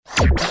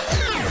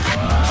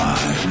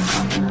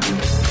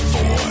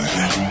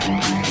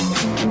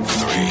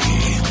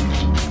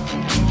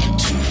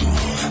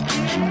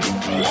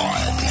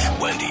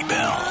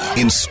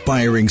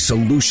inspiring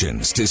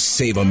solutions to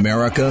save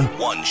America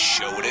one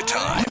show at a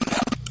time.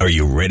 Are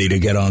you ready to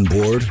get on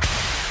board?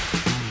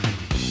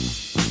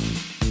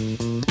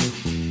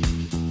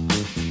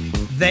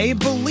 They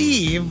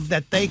believe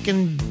that they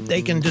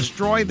can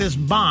destroy this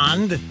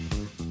bond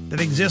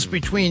that exists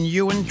between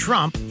you and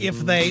Trump if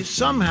they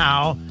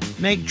somehow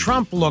make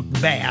Trump look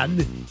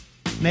bad,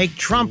 make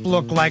Trump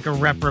look like a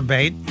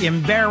reprobate,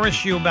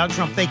 embarrass you about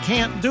Trump. They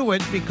can't do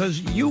it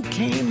because you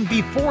came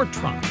before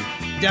Trump.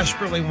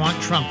 Desperately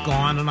want Trump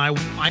gone, and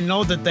I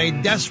know that they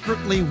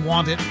desperately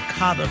want it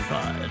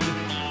codified,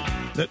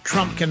 that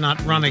Trump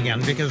cannot run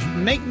again, because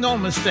make no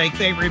mistake,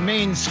 they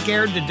remain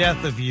scared to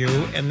death of you,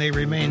 and they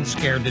remain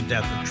scared to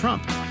death of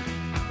Trump.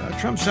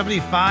 Trump,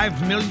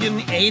 75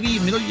 million, 80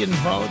 million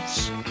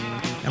votes.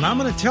 And I'm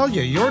going to tell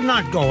you, you're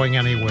not going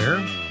anywhere.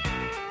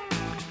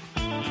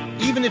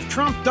 Even if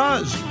Trump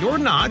does, you're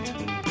not.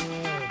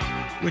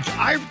 Which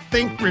I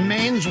think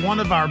remains one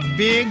of our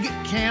big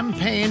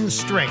campaign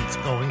strengths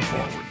going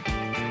forward.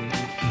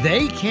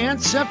 They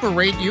can't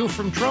separate you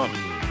from Trump.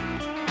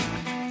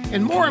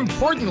 And more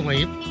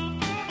importantly,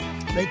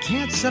 they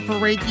can't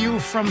separate you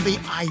from the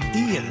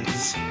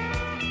ideas.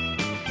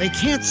 They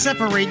can't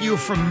separate you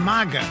from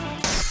MAGA.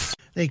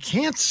 They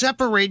can't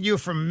separate you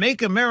from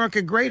Make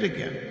America Great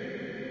Again.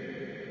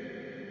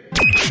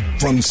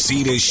 From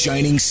sea to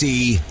shining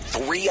sea,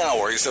 3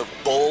 hours of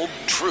bold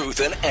truth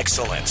and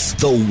excellence.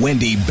 The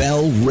Wendy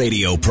Bell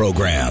Radio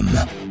Program.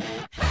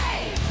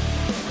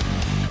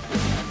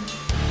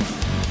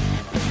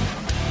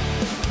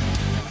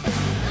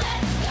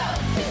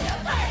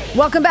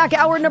 Welcome back.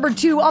 Hour number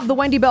 2 of the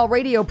Wendy Bell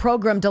Radio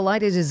Program.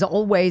 Delighted as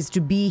always to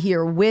be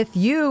here with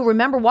you.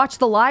 Remember, watch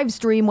the live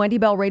stream, Wendy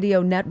Bell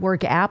Radio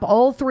Network app.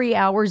 All 3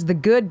 hours, the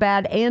good,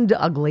 bad, and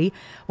ugly.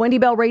 Wendy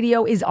Bell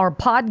Radio is our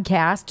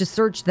podcast. Just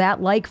search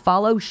that, like,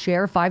 follow,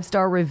 share,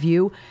 5-star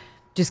review.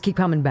 Just keep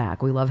coming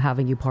back. We love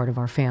having you part of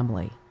our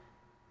family.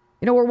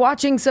 You know, we're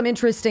watching some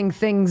interesting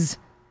things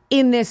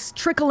in this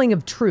trickling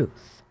of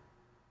truth.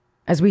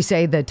 As we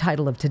say, the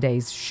title of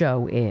today's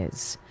show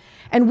is.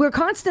 And we're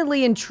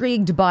constantly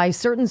intrigued by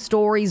certain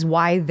stories,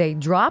 why they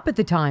drop at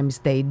the times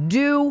they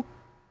do,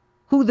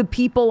 who the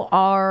people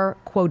are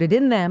quoted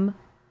in them,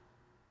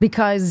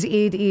 because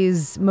it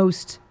is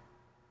most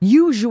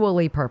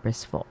usually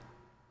purposeful.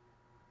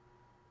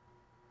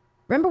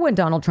 Remember when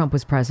Donald Trump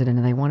was president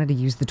and they wanted to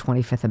use the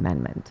 25th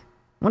Amendment?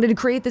 Wanted to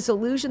create this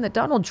illusion that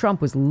Donald Trump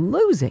was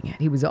losing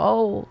it. He was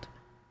old.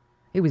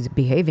 He was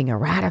behaving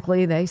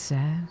erratically, they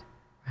said,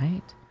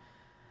 right?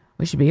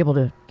 We should be able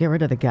to get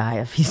rid of the guy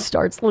if he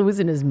starts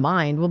losing his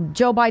mind. Well,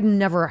 Joe Biden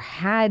never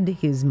had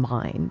his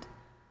mind.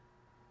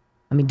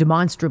 I mean,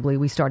 demonstrably,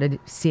 we started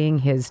seeing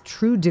his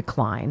true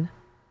decline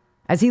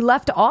as he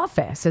left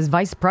office as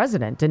vice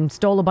president and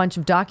stole a bunch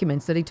of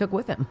documents that he took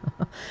with him.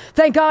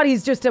 Thank God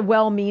he's just a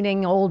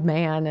well-meaning old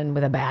man and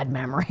with a bad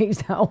memory.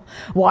 So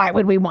why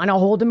would we want to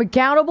hold him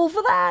accountable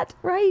for that,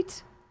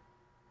 right?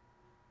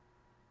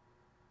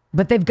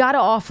 But they've got to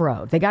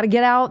off-road. They got to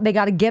get out. They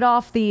got to get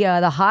off the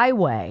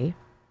highway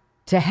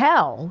to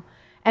hell,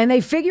 and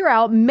they figure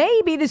out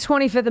maybe this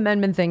 25th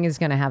Amendment thing is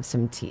going to have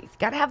some teeth.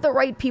 Got to have the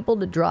right people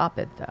to drop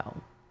it, though.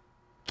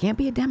 Can't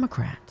be a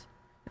Democrat.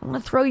 You don't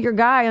want to throw your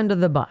guy under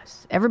the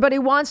bus. Everybody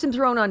wants him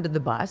thrown under the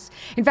bus.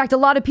 In fact, a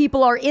lot of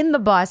people are in the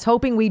bus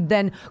hoping we'd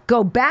then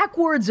go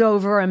backwards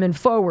over him and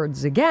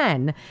forwards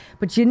again.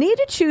 But you need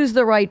to choose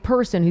the right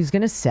person who's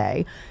going to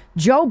say,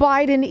 Joe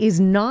Biden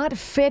is not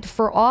fit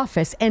for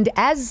office, and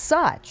as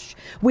such,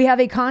 we have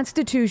a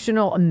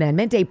constitutional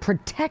amendment, a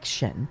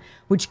protection,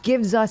 which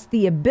gives us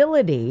the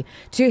ability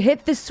to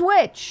hit the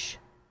switch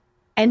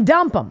and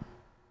dump him.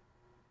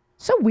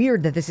 So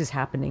weird that this is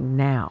happening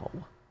now,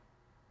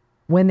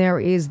 when there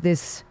is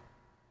this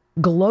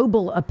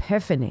global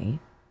epiphany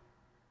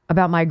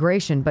about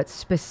migration, but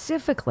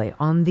specifically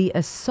on the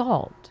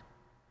assault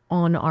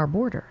on our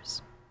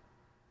borders.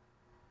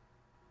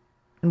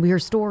 And we hear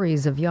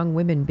stories of young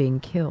women being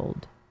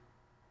killed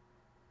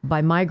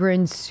by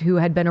migrants who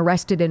had been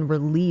arrested and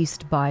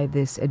released by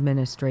this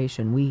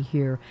administration. We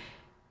hear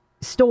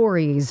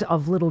stories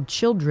of little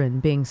children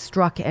being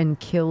struck and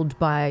killed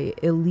by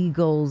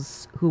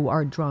illegals who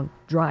are drunk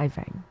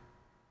driving.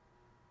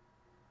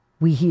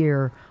 We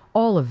hear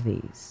all of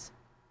these,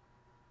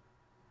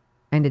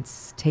 and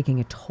it's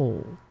taking a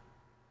toll.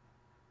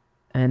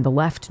 And the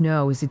left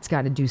knows it's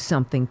got to do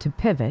something to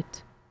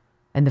pivot.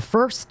 And the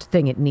first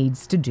thing it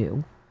needs to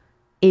do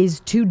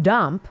is to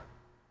dump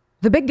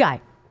the big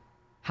guy.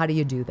 How do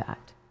you do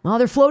that? Well,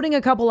 they're floating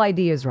a couple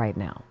ideas right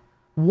now.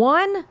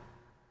 One,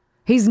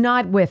 he's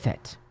not with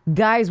it.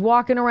 Guy's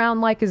walking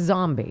around like a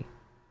zombie,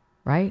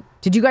 right?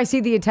 Did you guys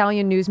see the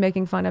Italian news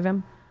making fun of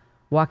him?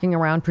 Walking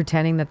around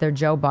pretending that they're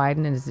Joe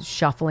Biden and is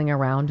shuffling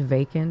around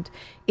vacant.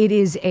 It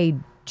is a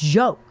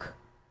joke.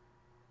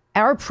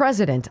 Our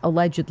president,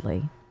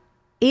 allegedly,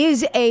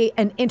 is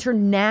an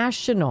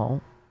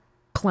international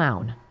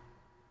clown.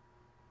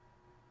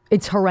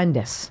 It's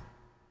horrendous.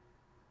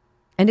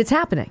 And it's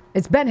happening.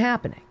 It's been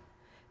happening.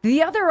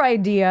 The other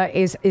idea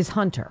is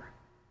Hunter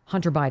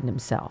Biden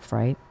himself,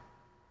 right?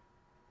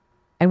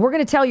 And we're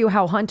going to tell you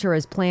how Hunter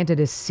has planted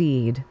a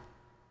seed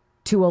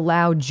to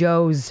allow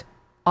Joe's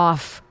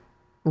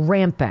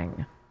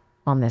off-ramping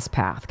on this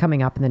path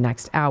coming up in the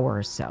next hour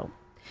or so.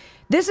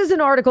 This is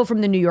an article from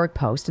the New York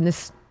Post, and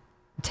this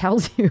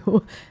tells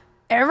you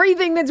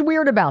everything that's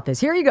weird about this.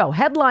 Here you go.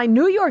 Headline,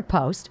 New York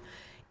Post.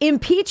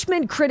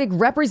 Impeachment critic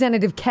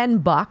Representative Ken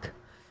Buck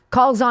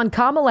calls on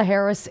Kamala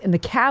Harris and the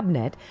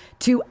cabinet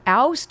to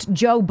oust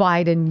Joe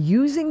Biden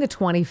using the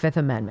 25th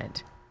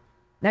Amendment.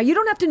 Now, you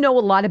don't have to know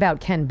a lot about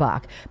Ken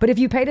Buck, but if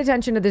you paid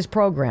attention to this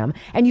program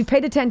and you've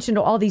paid attention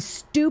to all these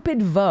stupid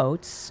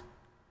votes,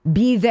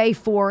 be they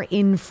for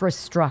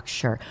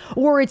infrastructure,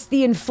 or it's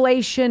the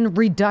Inflation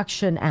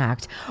Reduction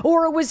Act,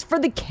 or it was for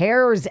the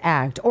CARES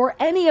Act, or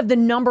any of the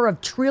number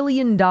of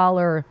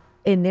trillion-dollar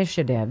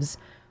initiatives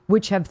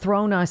which have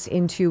thrown us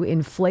into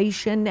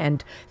inflation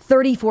and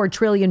 $34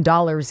 trillion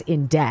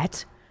in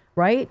debt,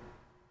 right?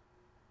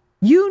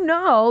 You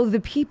know the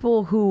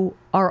people who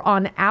are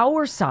on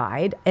our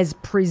side as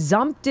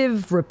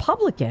presumptive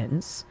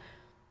Republicans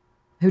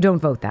who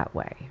don't vote that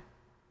way.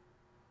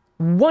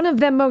 One of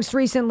them most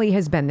recently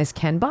has been this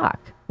Ken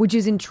Buck, which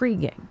is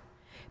intriguing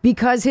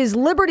because his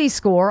Liberty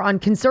score on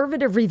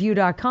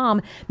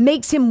conservativereview.com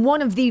makes him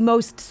one of the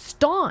most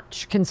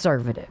staunch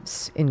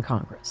conservatives in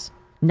Congress.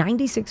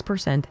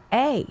 96%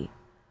 A.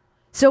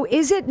 So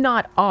is it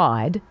not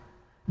odd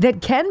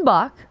that Ken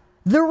Buck,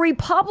 the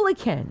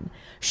Republican,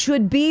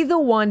 should be the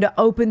one to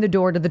open the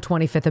door to the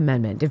 25th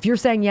Amendment? If you're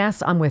saying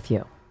yes, I'm with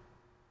you.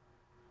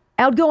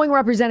 Outgoing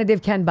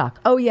Representative Ken Buck.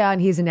 Oh, yeah,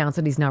 and he's announced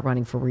that he's not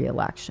running for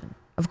re-election.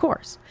 Of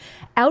course.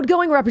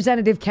 Outgoing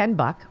Representative Ken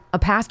Buck, a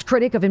past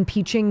critic of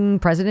impeaching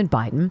President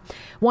Biden,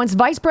 wants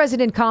Vice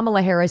President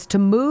Kamala Harris to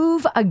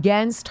move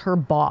against her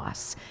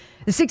boss.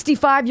 The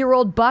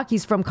 65-year-old Buck,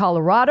 he's from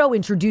Colorado,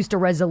 introduced a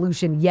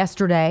resolution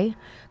yesterday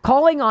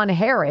calling on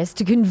Harris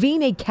to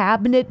convene a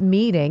cabinet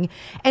meeting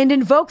and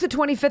invoke the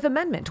 25th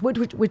Amendment,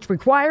 which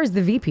requires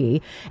the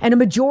VP and a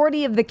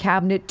majority of the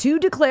cabinet to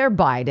declare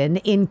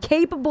Biden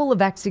incapable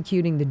of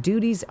executing the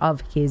duties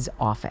of his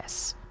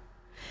office.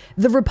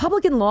 The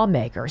Republican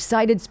lawmaker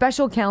cited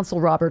special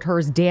counsel Robert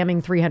Hur's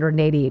damning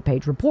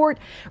 388-page report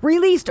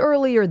released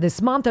earlier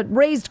this month that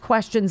raised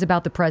questions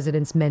about the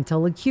president's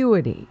mental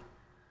acuity.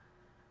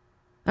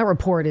 That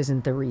report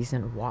isn't the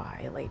reason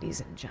why,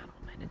 ladies and gentlemen.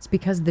 It's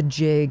because the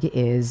jig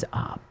is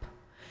up.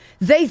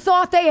 They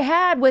thought they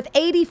had with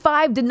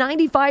 85 to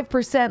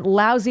 95%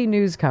 lousy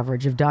news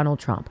coverage of Donald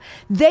Trump.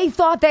 They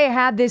thought they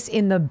had this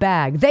in the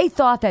bag. They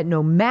thought that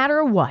no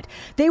matter what,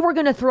 they were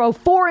going to throw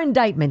 4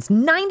 indictments,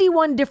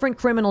 91 different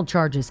criminal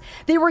charges.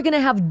 They were going to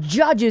have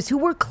judges who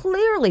were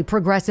clearly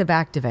progressive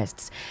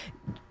activists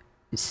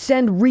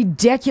send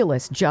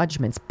ridiculous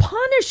judgments,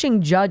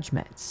 punishing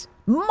judgments,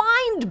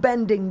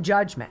 mind-bending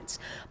judgments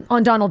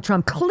on Donald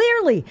Trump.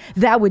 Clearly,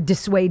 that would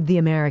dissuade the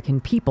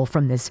American people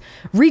from this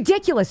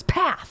ridiculous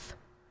path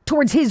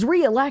towards his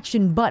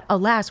re-election. But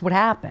alas, what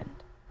happened?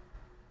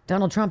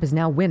 Donald Trump is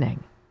now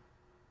winning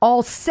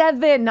all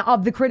 7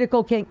 of the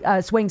critical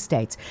swing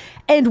states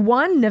and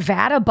won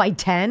Nevada by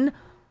 10.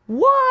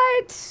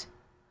 What?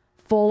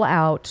 Full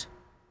out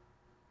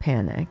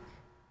panic.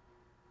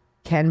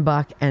 Ken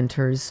Buck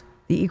enters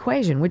the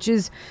equation, which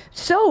is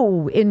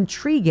so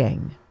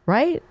intriguing,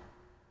 right?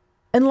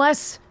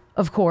 Unless,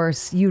 of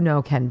course, you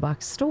know Ken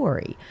Buck's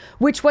story,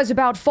 which was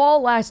about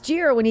fall last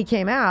year when he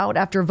came out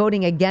after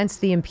voting against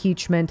the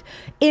impeachment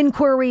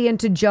inquiry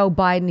into Joe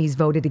Biden. He's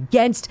voted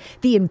against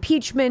the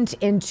impeachment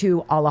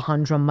into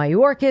Alejandro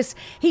Mayorkas.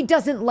 He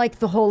doesn't like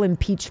the whole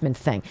impeachment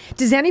thing.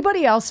 Does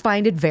anybody else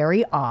find it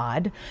very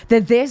odd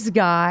that this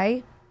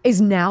guy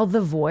is now the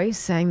voice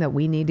saying that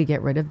we need to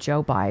get rid of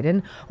Joe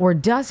Biden? Or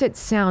does it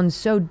sound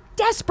so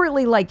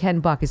desperately like Ken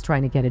Buck is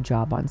trying to get a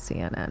job on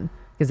CNN?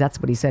 Because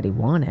that's what he said he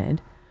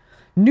wanted.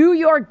 New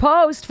York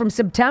Post from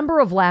September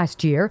of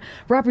last year,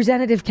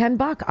 Representative Ken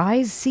Buck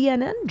eyes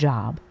CNN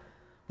job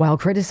while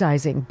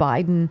criticizing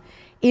Biden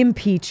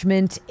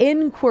impeachment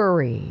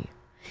inquiry.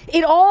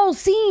 It all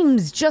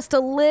seems just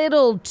a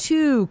little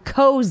too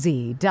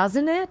cozy,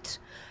 doesn't it?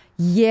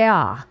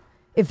 Yeah,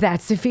 if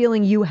that's the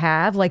feeling you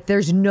have, like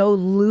there's no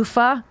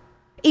loofah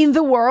in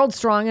the world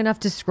strong enough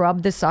to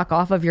scrub the suck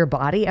off of your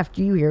body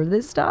after you hear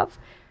this stuff,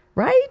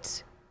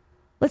 right?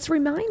 Let's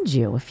remind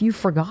you, if you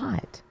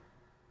forgot,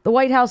 the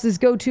White House's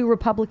go-to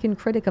Republican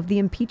critic of the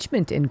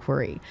impeachment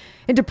inquiry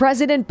into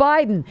President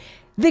Biden,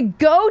 the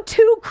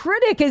go-to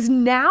critic is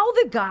now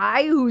the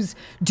guy who's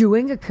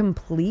doing a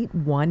complete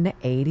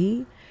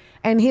 180.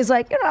 And he's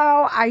like,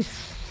 I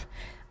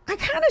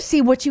kind of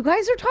see what you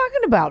guys are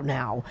talking about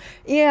now.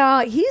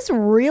 Yeah, he's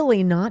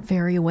really not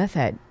very with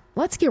it.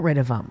 Let's get rid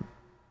of him.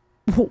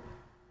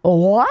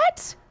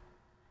 What?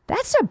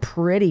 That's a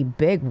pretty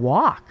big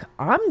walk,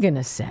 I'm going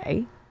to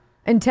say.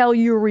 Until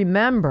you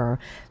remember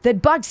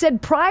that Buck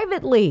said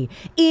privately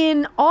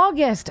in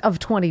August of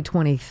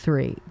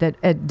 2023 that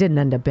it didn't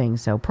end up being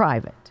so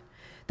private,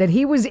 that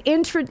he was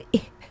interested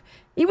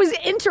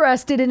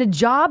in a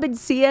job at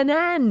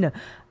CNN.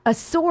 A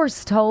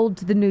source told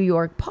the New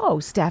York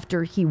Post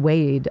after he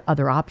weighed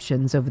other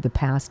options over the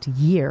past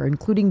year,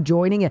 including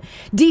joining a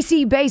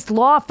D.C.-based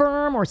law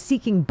firm or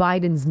seeking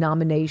Biden's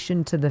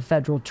nomination to the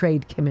Federal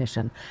Trade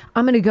Commission.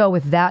 I'm going to go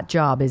with that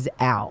job is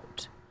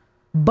out.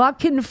 Buck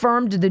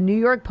confirmed to the New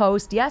York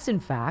Post, yes, in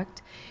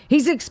fact,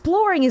 he's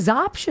exploring his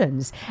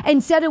options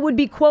and said it would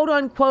be, quote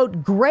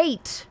unquote,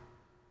 great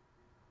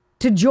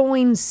to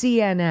join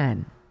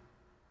CNN.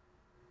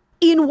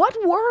 In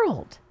what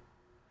world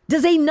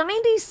does a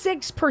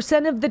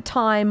 96% of the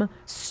time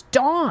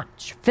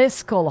staunch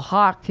fiscal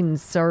hawk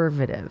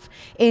conservative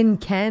in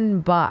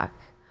Ken Buck,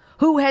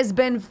 who has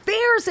been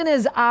fierce in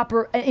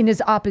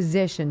his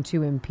opposition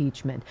to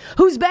impeachment,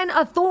 who's been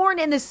a thorn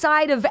in the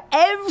side of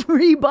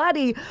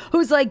everybody,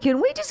 who's like, can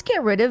we just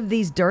get rid of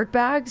these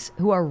dirtbags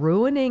who are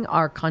ruining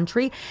our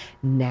country?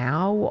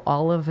 Now,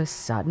 all of a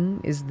sudden,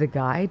 is the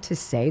guy to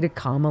say to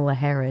Kamala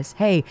Harris,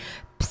 hey,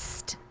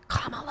 psst,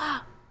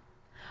 Kamala,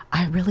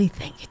 I really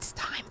think it's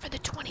time for the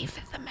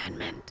 25th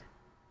Amendment.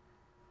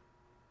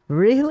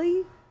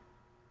 Really?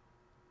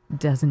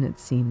 Doesn't it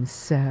seem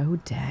so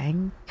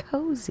dang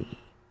cozy?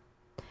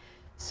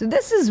 So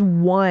this is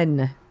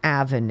one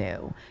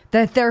avenue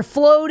that they're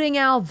floating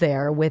out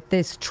there with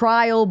this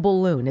trial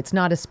balloon. It's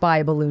not a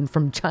spy balloon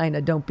from China.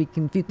 Don't be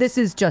confused. This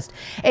is just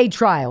a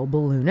trial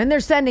balloon. And they're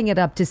sending it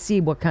up to see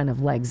what kind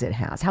of legs it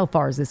has. How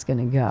far is this going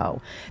to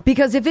go?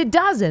 Because if it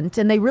doesn't,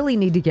 and they really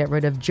need to get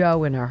rid of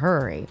Joe in a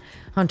hurry,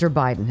 Hunter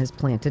Biden has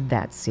planted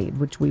that seed,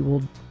 which we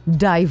will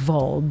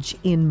divulge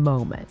in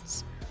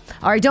moments.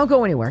 All right, don't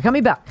go anywhere.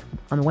 Coming back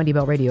on the Wendy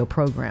Bell Radio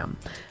program.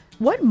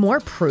 What more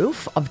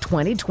proof of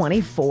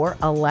 2024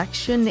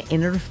 election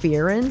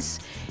interference?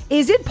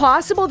 Is it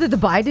possible that the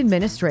Biden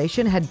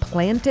administration had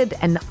planted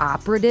an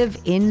operative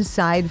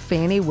inside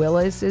Fani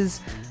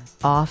Willis's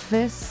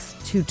office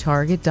to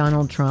target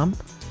Donald Trump?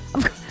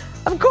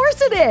 Of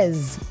course it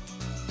is.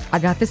 I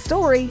got the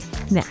story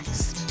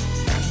next.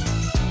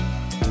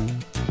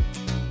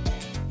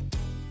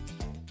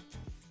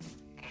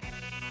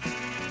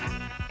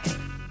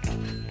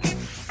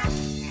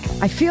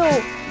 I feel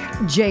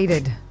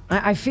jaded.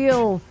 I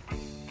feel,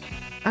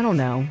 I don't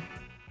know,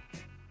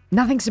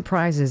 nothing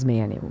surprises me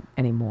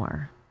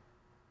anymore,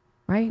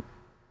 right?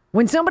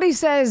 When somebody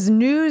says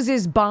news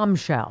is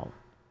bombshell,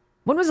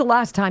 when was the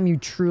last time you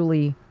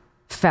truly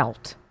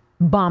felt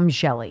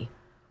bombshelly?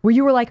 Where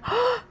you were like,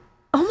 oh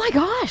my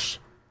gosh,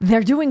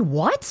 they're doing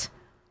what?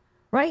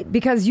 Right?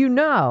 Because you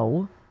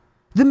know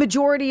the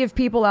majority of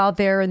people out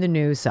there in the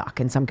news suck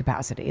in some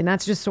capacity, and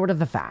that's just sort of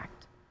the fact.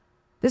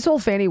 This whole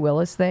Fani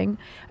Willis thing,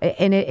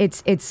 and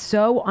it's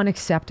so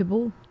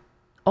unacceptable.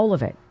 All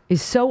of it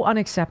is so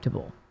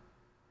unacceptable.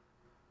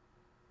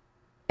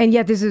 And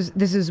yet this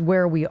is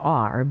where we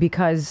are,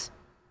 because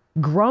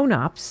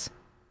grown-ups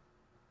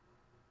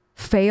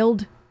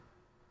failed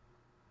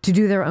to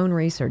do their own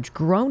research.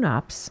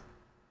 Grown-ups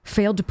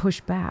failed to push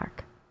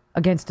back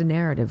against a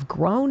narrative.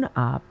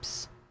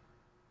 Grown-ups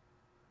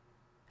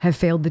have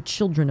failed the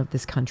children of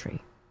this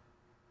country.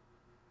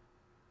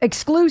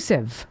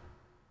 Exclusive.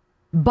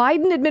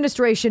 Biden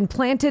administration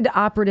planted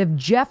operative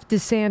Jeff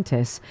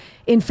DeSantis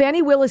in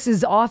Fani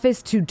Willis's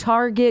office to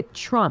target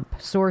Trump,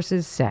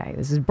 sources say.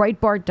 This is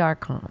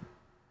Breitbart.com.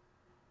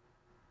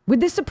 Would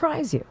this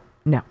surprise you?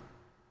 No.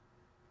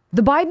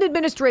 The Biden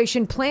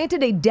administration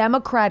planted a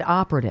Democrat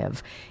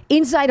operative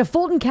inside a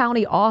Fulton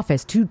County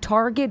office to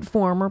target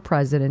former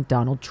President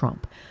Donald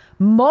Trump.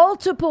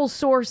 Multiple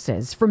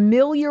sources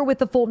familiar with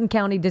the Fulton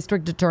County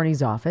District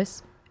Attorney's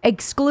Office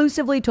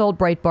exclusively told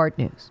Breitbart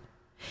News.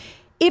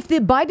 If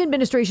the Biden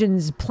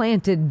administration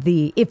planted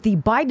the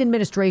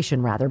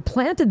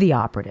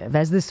operative,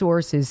 as the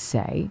sources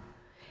say,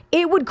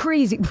 it would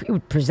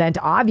present,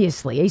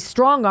 obviously, a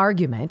strong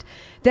argument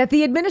that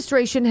the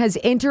administration has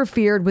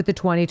interfered with the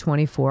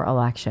 2024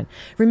 election.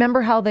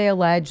 Remember how they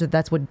alleged that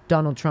that's what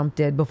Donald Trump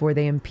did before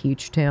they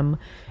impeached him?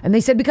 And they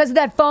said because of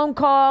that phone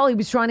call, he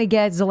was trying to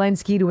get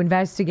Zelensky to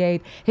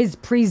investigate his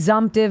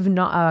presumptive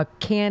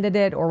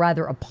candidate, or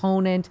rather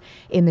opponent,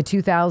 in the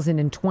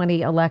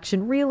 2020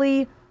 election.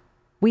 Really?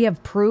 We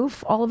have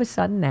proof all of a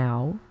sudden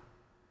now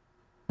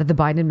that the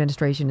Biden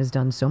administration has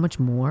done so much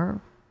more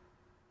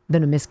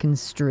than a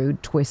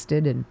misconstrued,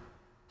 twisted, and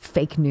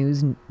fake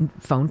news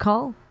phone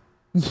call?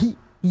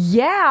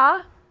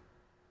 Yeah.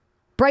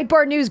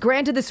 Breitbart News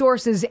granted the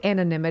sources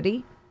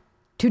anonymity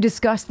to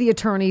discuss the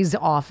attorney's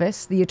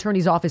office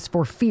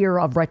for fear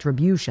of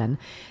retribution.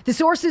 The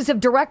sources have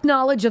direct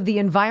knowledge of the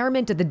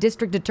environment of the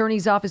district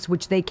attorney's office,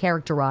 which they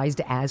characterized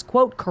as,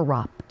 quote,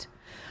 corrupt.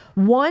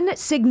 One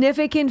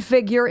significant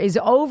figure is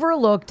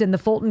overlooked in the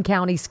Fulton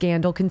County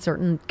scandal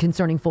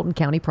concerning Fulton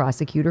County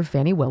prosecutor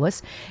Fani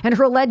Willis and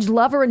her alleged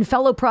lover and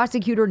fellow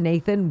prosecutor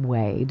Nathan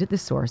Wade, the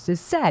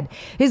sources said.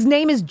 His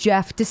name is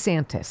Jeff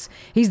DeSantis.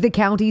 He's the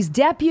county's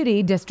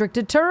deputy district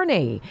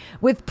attorney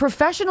with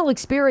professional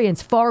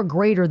experience far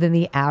greater than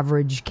the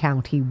average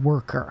county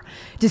worker.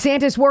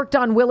 DeSantis worked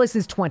on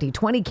Willis's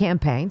 2020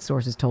 campaign,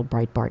 sources told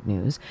Breitbart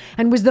News,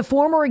 and was the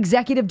former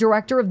executive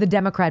director of the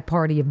Democrat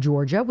Party of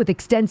Georgia with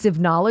extensive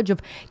knowledge knowledge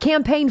of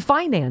campaign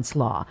finance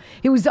law.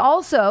 He was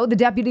also the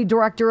deputy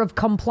director of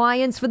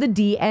compliance for the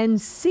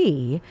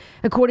DNC,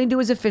 according to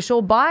his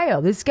official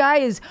bio. This guy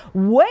is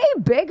way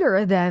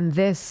bigger than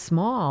this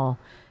small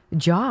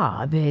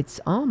job. It's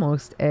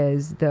almost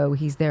as though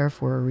he's there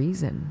for a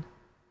reason.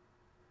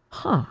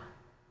 Huh.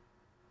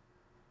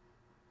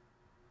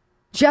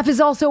 Jeff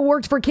has also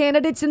worked for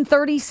candidates in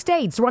 30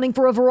 states, running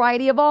for a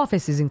variety of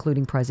offices,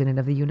 including President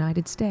of the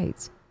United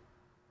States,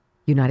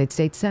 United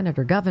States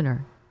Senator,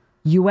 Governor,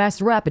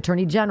 U.S. Rep,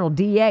 Attorney General,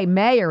 DA,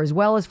 Mayor, as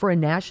well as for a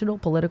national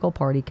political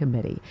party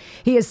committee.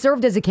 He has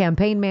served as a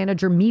campaign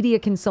manager, media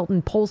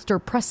consultant,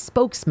 pollster, press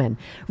spokesman,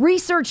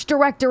 research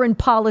director, and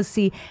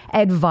policy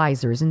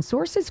advisors. And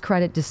sources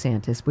credit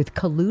DeSantis with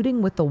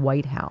colluding with the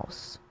White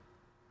House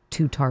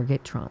to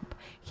target Trump.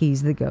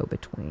 He's the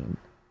go-between.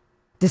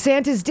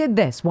 DeSantis did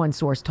this, one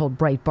source told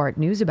Breitbart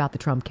News about the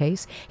Trump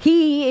case.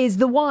 He is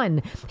the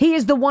one. He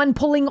is the one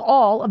pulling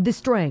all of the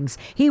strings.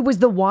 He was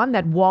the one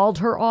that walled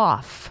her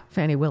off,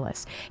 Fani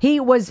Willis. He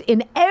was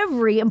in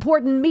every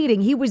important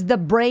meeting. He was the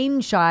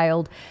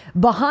brainchild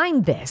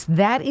behind this.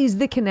 That is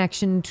the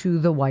connection to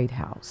the White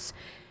House.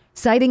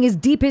 Citing his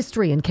deep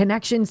history and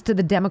connections to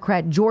the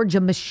Democrat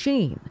Georgia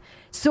machine,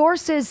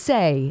 sources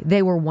say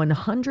they were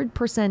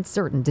 100%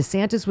 certain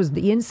DeSantis was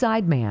the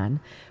inside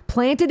man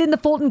planted in the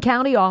Fulton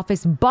County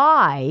office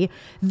by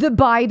the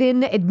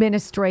Biden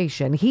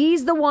administration.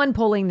 He's the one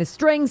pulling the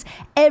strings.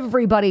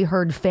 Everybody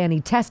heard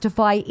Fani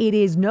testify. It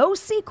is no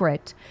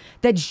secret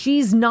that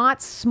she's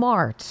not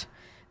smart.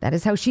 That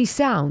is how she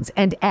sounds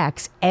and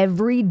acts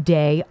every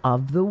day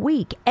of the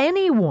week.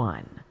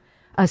 Anyone,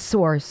 a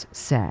source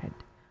said,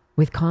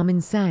 with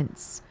common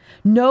sense,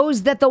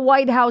 knows that the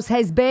White House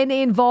has been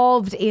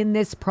involved in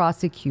this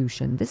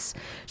prosecution. This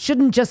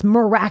shouldn't just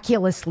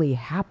miraculously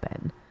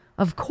happen.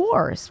 Of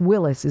course,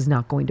 Willis is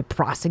not going to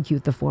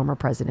prosecute the former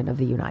president of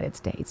the United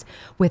States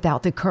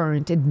without the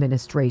current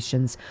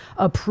administration's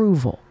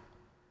approval.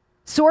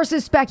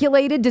 Sources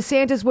speculated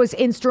DeSantis was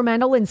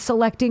instrumental in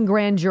selecting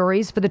grand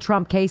juries for the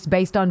Trump case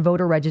based on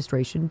voter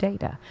registration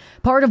data.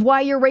 Part of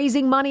why you're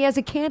raising money as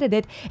a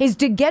candidate is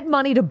to get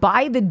money to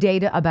buy the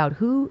data about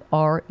who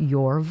are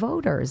your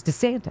voters.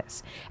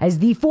 DeSantis, as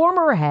the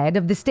former head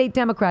of the state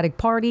Democratic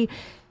Party,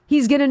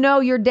 he's going to know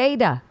your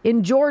data.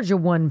 In Georgia,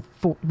 one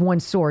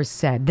source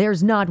said,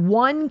 there's not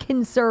one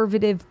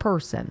conservative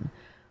person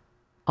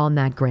on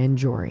that grand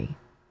jury.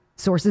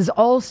 Sources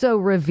also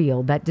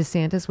revealed that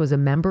DeSantis was a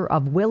member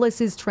of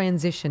Willis's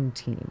transition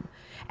team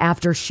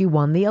after she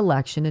won the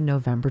election in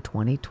November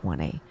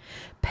 2020.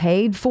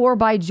 Paid for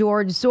by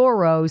George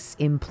Soros,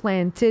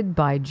 implanted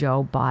by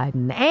Joe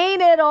Biden.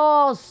 Ain't it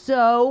all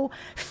so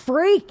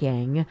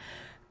freaking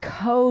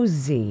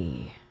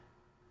cozy?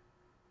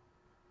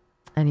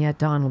 And yet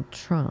Donald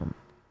Trump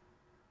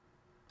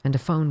and a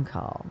phone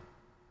call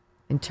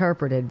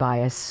interpreted by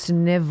a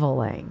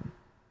sniveling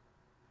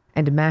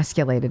and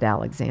emasculated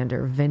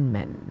Alexander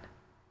Vindman,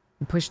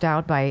 pushed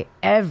out by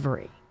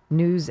every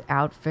news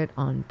outfit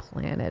on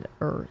planet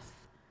Earth,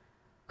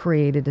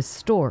 created a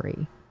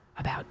story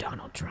about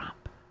Donald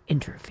Trump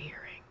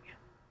interfering.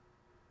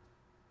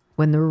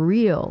 When the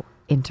real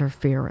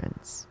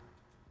interference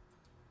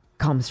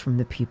comes from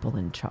the people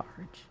in charge.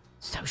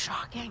 So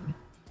shocking.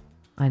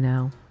 I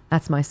know.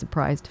 That's my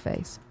surprised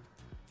face.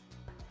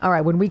 All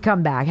right, when we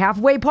come back,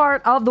 halfway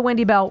part of the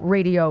Wendy Bell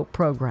radio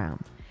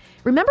program.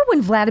 Remember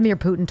when Vladimir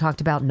Putin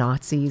talked about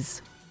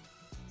Nazis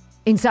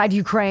inside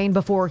Ukraine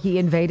before he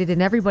invaded,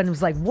 and everyone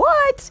was like,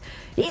 what?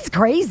 He's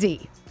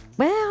crazy.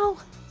 Well,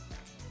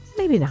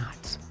 maybe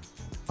not.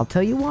 I'll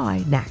tell you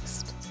why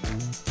next.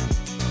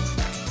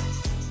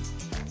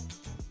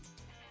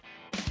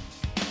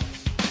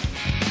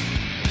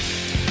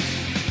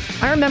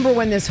 I remember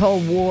when this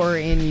whole war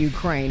in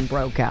Ukraine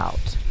broke out.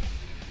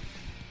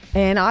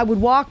 And I would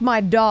walk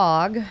my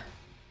dog,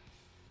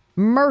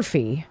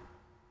 Murphy,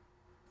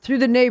 through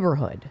the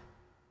neighborhood.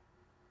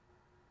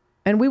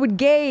 And we would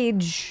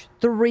gauge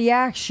the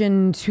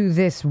reaction to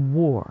this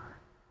war.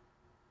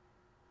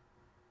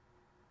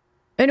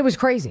 And it was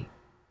crazy.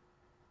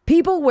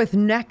 People with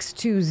next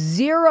to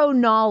zero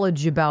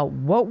knowledge about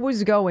what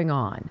was going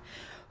on,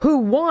 who,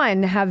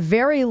 one, have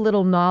very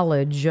little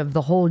knowledge of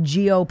the whole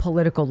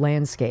geopolitical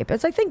landscape,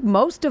 as I think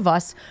most of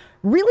us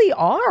really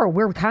are.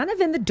 We're kind of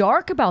in the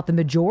dark about the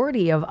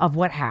majority of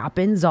what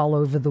happens all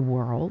over the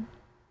world.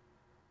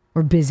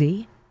 We're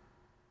busy.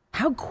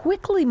 How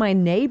quickly my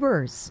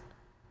neighbors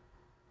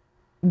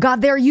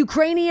got their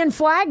Ukrainian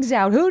flags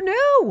out. Who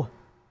knew?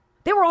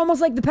 They were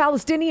almost like the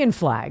Palestinian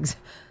flags.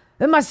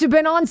 It must have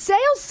been on sale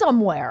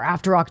somewhere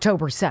after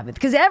October 7th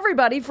because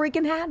everybody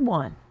freaking had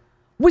one.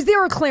 Was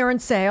there a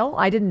clearance sale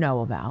I didn't know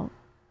about?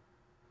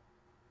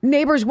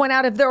 Neighbors went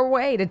out of their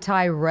way to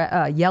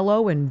tie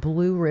yellow and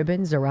blue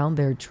ribbons around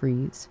their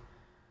trees.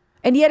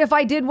 And yet if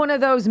I did one of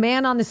those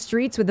man on the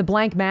streets with a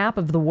blank map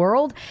of the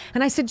world,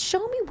 and I said, show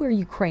me where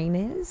Ukraine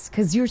is,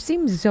 because you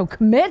seem so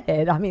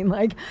committed. I mean,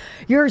 like,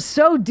 you're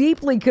so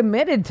deeply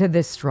committed to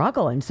this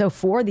struggle and so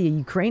for the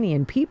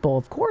Ukrainian people.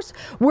 Of course,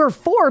 we're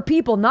for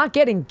people not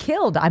getting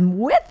killed. I'm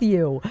with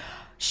you.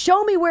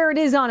 Show me where it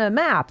is on a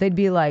map. They'd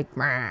be like,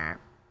 "Meh."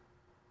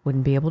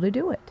 Wouldn't be able to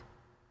do it.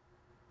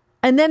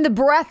 And then the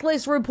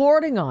breathless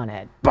reporting on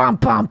it. Bum,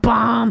 bum,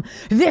 bum.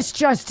 This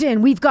just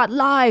in. We've got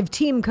live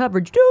team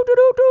coverage. Do, do,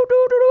 do, do,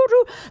 do, do,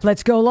 do.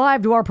 Let's go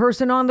live to our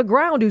person on the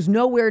ground who's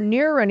nowhere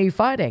near any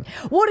fighting.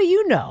 What do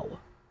you know?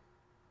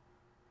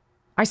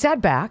 I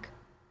sat back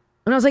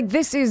and I was like,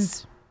 this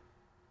is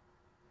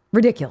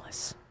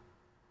ridiculous.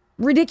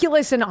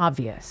 Ridiculous and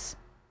obvious.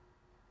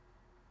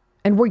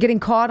 And we're getting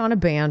caught on a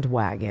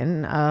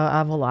bandwagon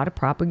of a lot of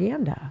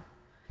propaganda.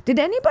 Did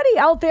anybody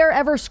out there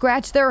ever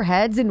scratch their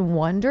heads and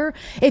wonder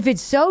if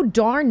it's so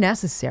darn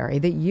necessary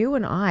that you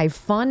and I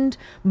fund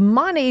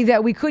money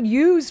that we could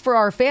use for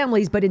our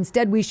families, but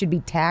instead we should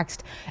be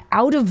taxed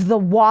out of the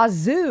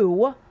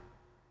wazoo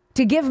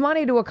to give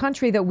money to a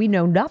country that we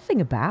know nothing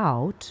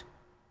about?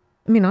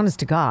 I mean, honest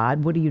to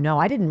God, what do you know?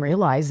 I didn't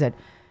realize that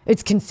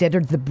it's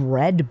considered the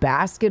bread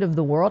basket of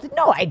the world.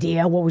 No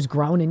idea what was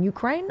grown in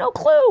Ukraine. No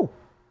clue.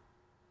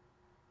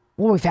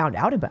 Well, we found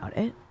out about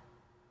it.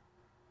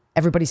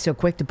 Everybody's so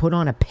quick to put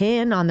on a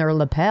pin on their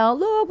lapel.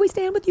 Look, we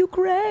stand with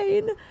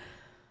Ukraine.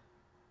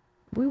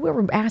 We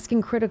were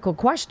asking critical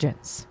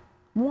questions.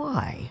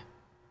 Why?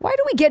 Why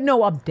do we get no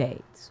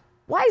updates?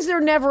 Why is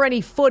there never any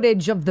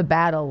footage of the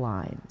battle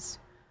lines?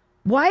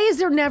 Why is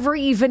there never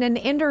even an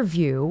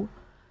interview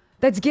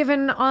that's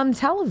given on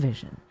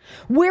television?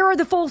 Where are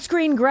the full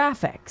screen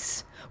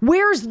graphics?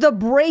 Where's the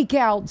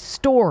breakout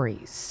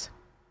stories?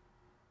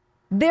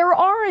 There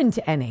aren't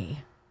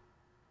any.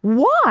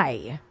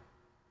 Why?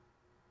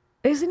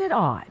 Isn't it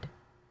odd?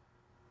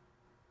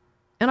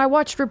 And I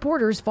watched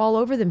reporters fall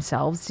over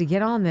themselves to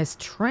get on this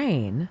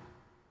train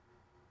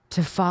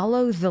to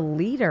follow the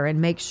leader and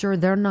make sure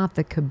they're not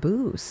the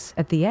caboose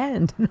at the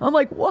end. And I'm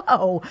like,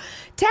 whoa,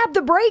 tap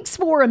the brakes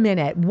for a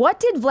minute. What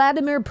did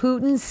Vladimir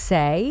Putin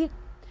say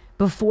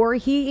before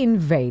he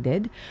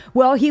invaded?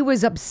 Well, he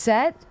was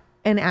upset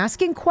and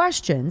asking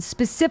questions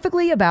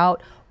specifically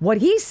about what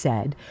he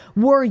said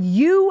were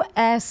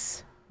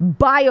U.S.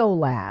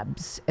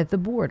 biolabs at the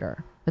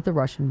border. At the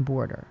Russian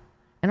border.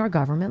 And our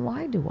government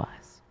lied to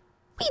us.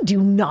 We do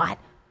not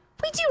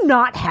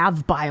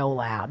have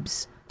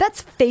biolabs.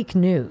 That's fake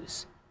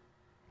news.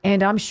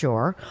 And I'm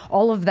sure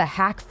all of the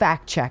hack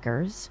fact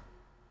checkers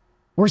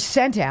were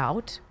sent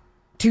out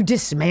to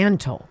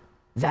dismantle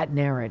that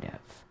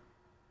narrative.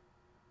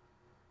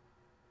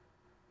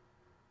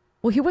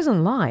 Well, he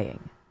wasn't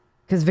lying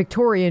because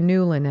Victoria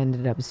Nuland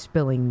ended up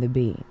spilling the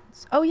beans.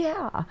 Oh,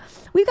 yeah.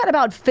 We got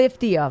about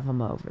 50 of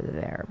them over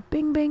there.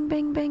 Bing, bing,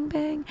 bing, bing,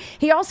 bing.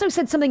 He also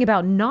said something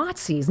about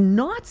Nazis.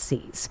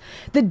 Nazis.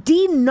 The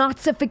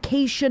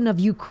denazification of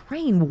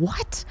Ukraine.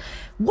 What?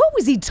 What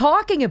was he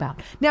talking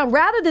about? Now,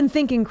 rather than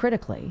thinking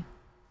critically,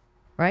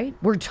 right,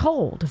 we're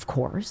told, of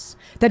course,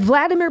 that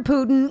Vladimir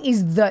Putin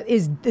is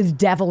the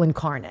devil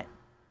incarnate.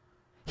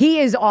 He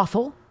is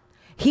awful.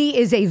 He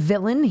is a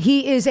villain.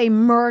 He is a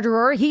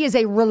murderer. He is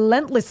a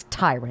relentless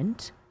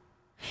tyrant.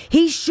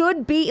 He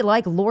should be,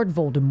 like Lord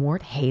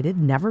Voldemort, hated,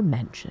 never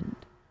mentioned,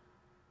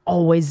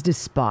 always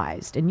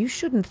despised, and you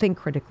shouldn't think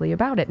critically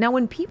about it. Now,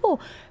 when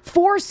people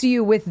force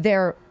you with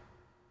their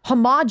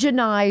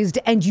homogenized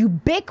and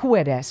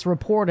ubiquitous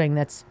reporting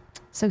that's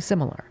so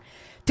similar,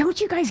 don't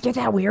you guys get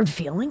that weird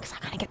feeling? Because I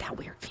kind of get that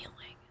weird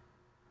feeling.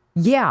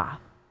 Yeah.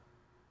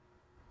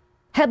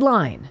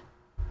 Headline: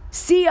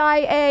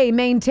 CIA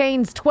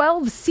maintains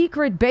 12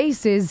 secret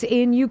bases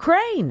in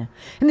Ukraine.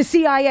 And the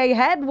CIA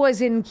head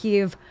was in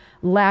Kyiv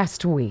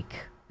last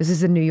week. This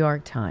is the New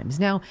York Times.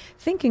 Now,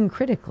 thinking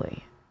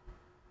critically,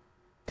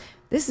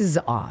 this is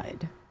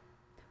odd.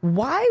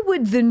 Why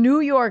would the New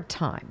York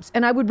Times,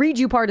 and I would read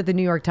you part of the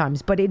New York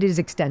Times, but it is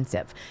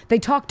extensive. They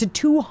talked to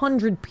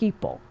 200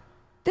 people.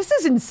 This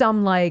isn't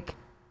some like,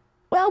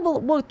 well,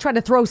 we'll try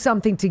to throw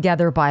something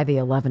together by the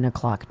 11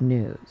 o'clock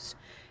news.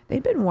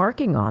 They've been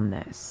working on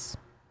this.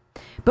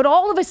 But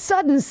all of a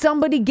sudden,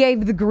 somebody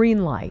gave the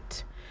green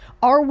light.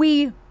 Are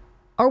we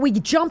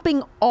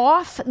jumping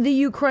off the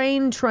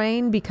Ukraine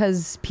train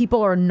because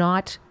people are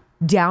not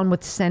down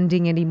with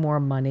sending any more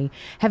money?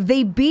 Have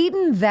they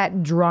beaten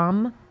that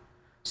drum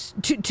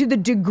to the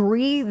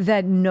degree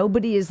that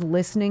nobody is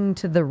listening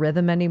to the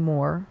rhythm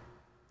anymore?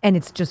 And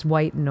it's just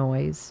white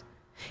noise.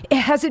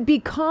 Has it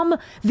become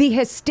the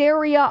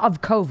hysteria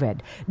of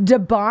COVID?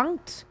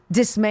 Debunked,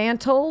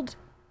 dismantled,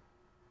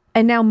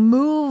 and now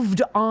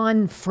moved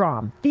on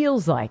from?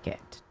 Feels like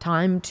it.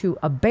 Time to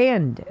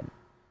abandon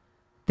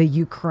the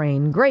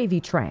Ukraine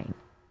gravy train.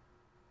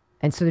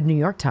 And so the New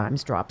York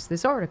Times drops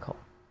this article.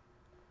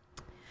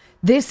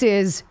 This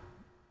is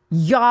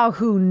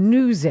Yahoo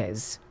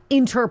News's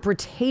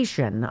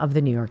interpretation of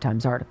the New York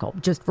Times article,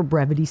 just for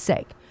brevity's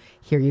sake.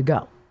 Here you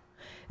go.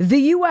 The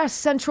U.S.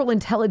 Central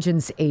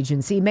Intelligence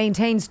Agency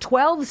maintains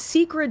 12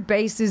 secret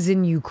bases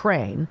in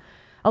Ukraine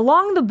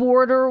along the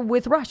border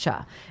with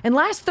Russia. And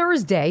last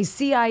Thursday,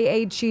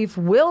 CIA Chief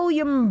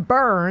William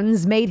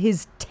Burns made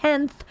his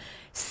 10th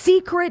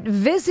secret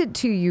visit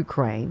to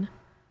Ukraine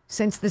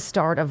since the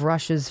start of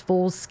Russia's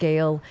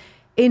full-scale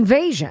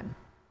invasion.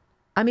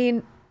 I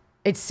mean,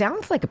 It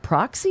sounds like a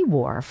proxy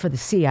war for the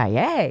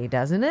CIA,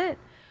 doesn't it?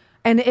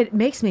 And it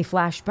makes me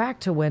flash back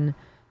to when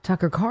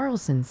Tucker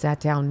Carlson sat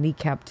down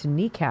kneecap to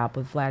kneecap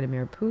with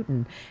Vladimir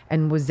Putin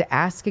and was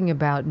asking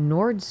about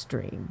Nord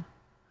Stream.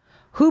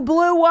 Who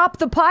blew up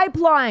the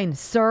pipeline,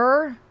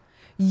 sir?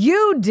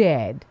 You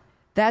did.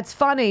 That's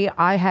funny.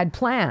 I had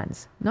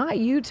plans. Not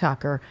you,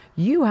 Tucker.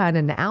 You had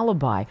an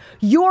alibi.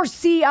 Your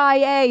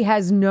CIA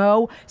has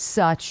no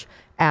such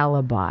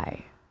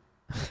alibi.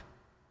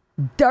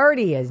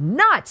 Dirty as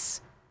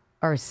nuts,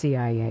 our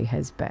CIA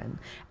has been.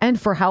 And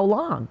for how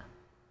long?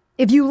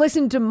 If you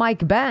listen to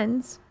Mike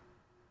Benz,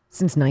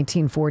 since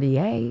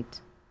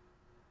 1948,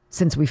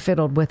 since we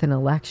fiddled with an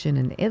election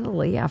in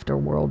Italy after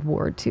World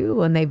War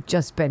II, and they've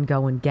just been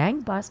going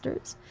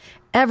gangbusters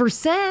ever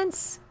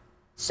since.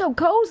 So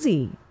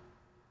cozy.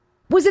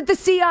 Was it the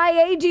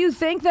CIA, do you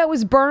think, that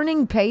was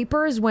burning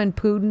papers when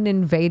Putin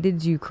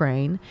invaded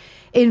Ukraine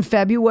in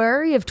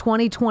February of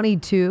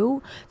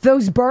 2022?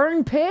 Those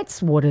burn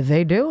pits, what are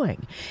they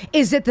doing?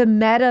 Is it the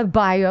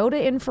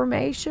meta-biota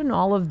information,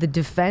 all of the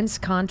defense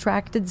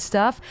contracted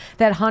stuff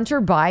that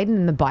Hunter Biden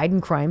and the Biden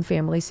crime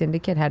family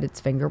syndicate had its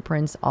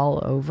fingerprints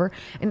all over?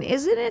 And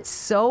isn't it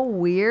so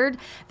weird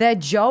that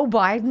Joe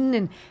Biden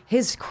and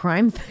his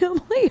crime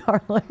family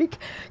are like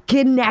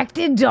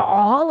connected to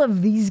all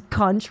of these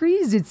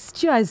countries? It's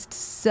just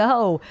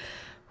so,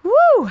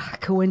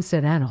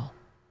 coincidental.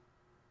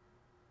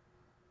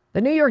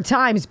 The New York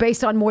Times,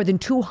 based on more than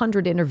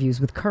 200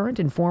 interviews with current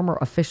and former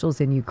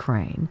officials in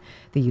Ukraine,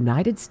 the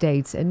United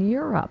States, and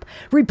Europe,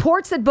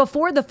 reports that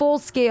before the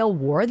full-scale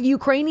war, the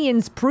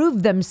Ukrainians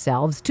proved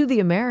themselves to the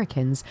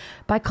Americans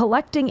by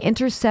collecting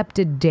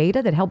intercepted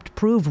data that helped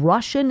prove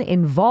Russian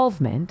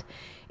involvement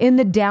in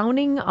the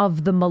downing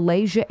of the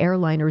Malaysia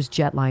Airlines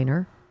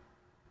jetliner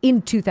in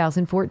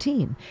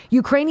 2014.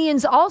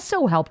 Ukrainians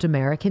also helped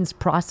Americans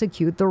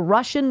prosecute the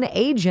Russian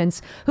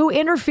agents who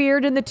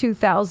interfered in the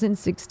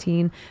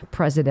 2016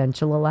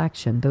 presidential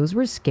election. Those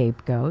were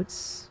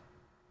scapegoats.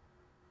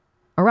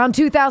 Around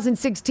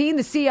 2016,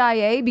 the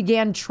CIA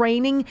began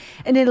training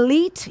an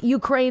elite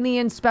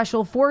Ukrainian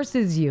special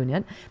forces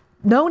unit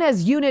known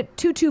as Unit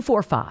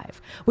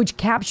 2245, which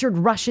captured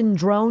Russian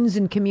drones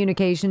and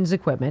communications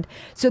equipment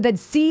so that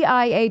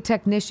CIA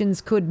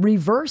technicians could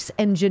reverse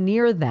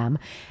engineer them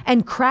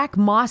and crack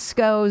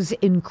Moscow's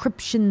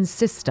encryption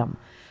system.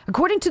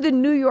 According to the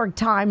New York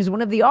Times,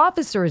 one of the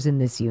officers in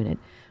this unit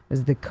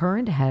was the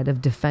current head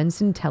of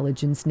defense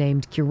intelligence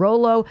named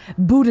Kirilo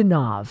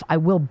Budanov. I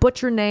will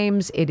butcher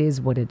names. It is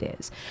what it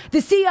is.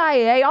 The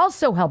CIA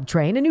also helped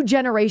train a new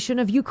generation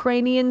of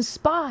Ukrainian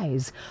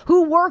spies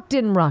who worked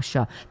in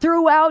Russia,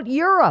 throughout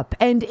Europe,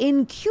 and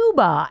in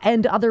Cuba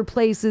and other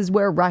places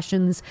where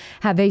Russians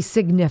have a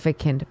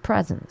significant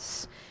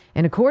presence.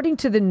 And according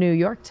to the New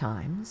York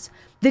Times,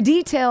 the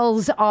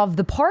details of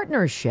the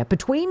partnership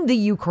between the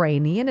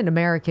Ukrainian and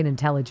American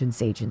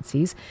intelligence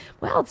agencies,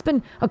 well, it's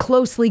been a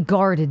closely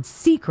guarded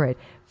secret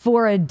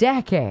for a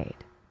decade.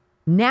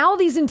 Now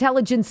these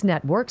intelligence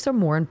networks are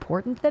more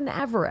important than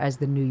ever, as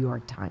the New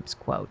York Times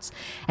quotes,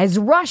 as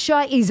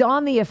Russia is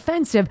on the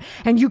offensive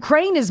and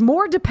Ukraine is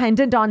more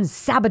dependent on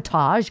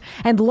sabotage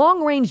and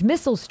long-range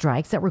missile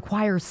strikes that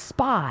require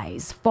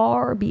spies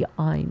far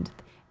behind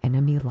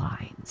enemy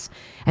lines.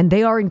 And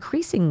they are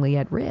increasingly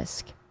at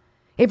risk.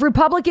 If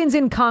Republicans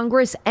in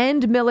Congress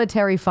end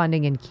military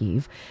funding in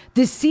Kyiv,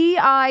 the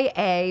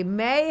CIA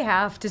may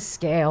have to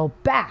scale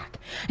back.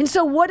 And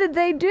so what did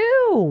they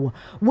do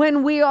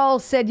when we all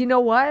said, you know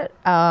what,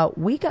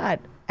 we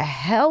got a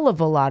hell of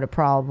a lot of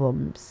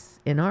problems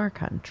in our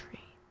country.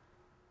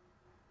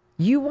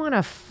 You want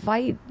to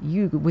fight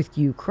with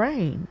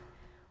Ukraine,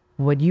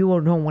 but you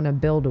don't want to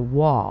build a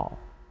wall.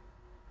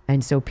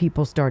 And so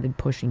people started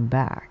pushing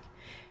back.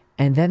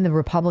 And then the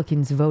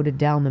Republicans voted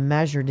down the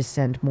measure to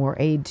send more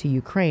aid to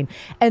Ukraine.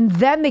 And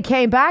then they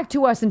came back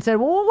to us and said,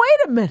 well,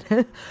 wait a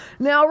minute.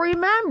 Now,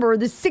 remember,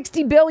 the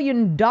 $60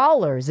 billion,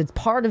 it's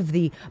part of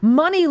the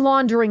money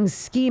laundering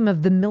scheme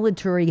of the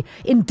military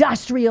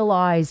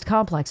industrialized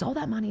complex. All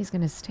that money is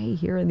going to stay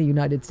here in the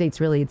United States.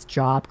 Really, it's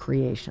job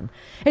creation.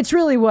 It's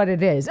really what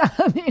it is.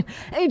 I mean,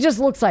 it just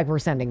looks like we're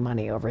sending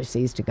money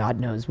overseas to God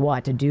knows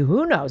what, to do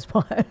who knows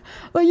what.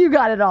 Well, you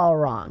got it all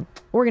wrong.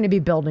 We're going to be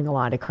building a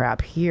lot of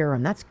crap here,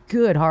 and that's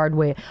good, hard,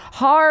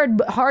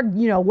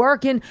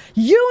 working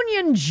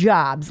union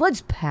jobs.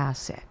 Let's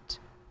pass it.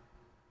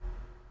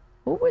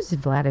 What was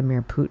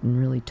Vladimir Putin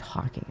really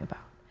talking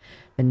about?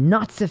 The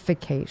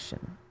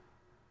Nazification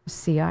of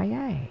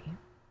CIA.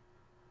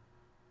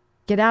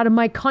 Get out of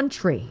my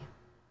country.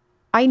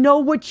 I know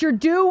what you're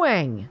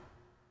doing.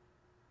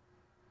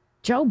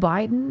 Joe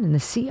Biden and the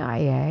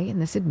CIA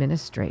and this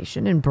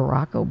administration and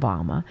Barack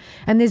Obama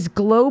and this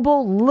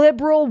global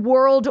liberal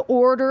world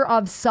order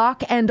of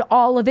suck and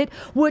all of it,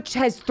 which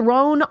has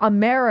thrown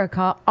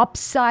America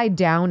upside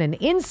down and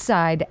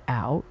inside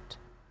out,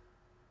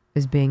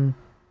 is being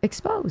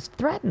exposed,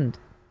 threatened.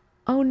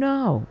 Oh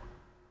no.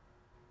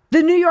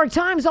 The New York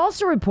Times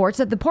also reports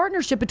that the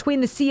partnership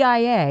between the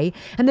CIA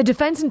and the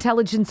Defense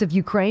Intelligence of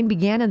Ukraine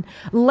began in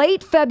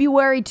late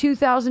February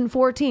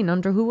 2014.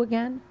 Under who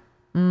again?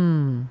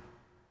 Barack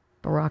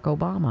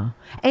Obama,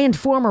 and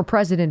former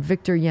President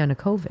Viktor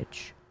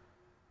Yanukovych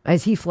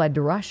as he fled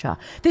to Russia.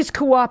 This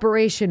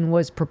cooperation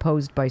was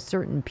proposed by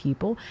certain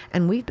people,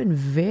 and we've been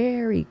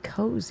very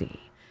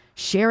cozy,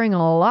 sharing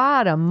a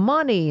lot of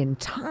money and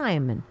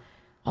time and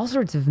all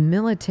sorts of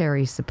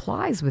military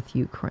supplies with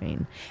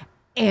Ukraine,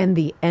 and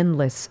the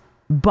endless,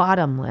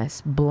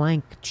 bottomless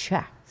blank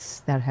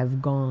checks that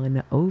have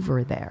gone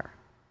over there.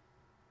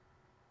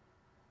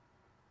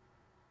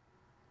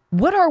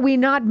 What are we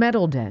not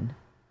meddled in?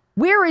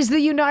 Where is the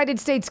United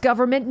States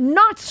government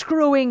not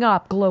screwing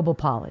up global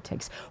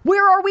politics?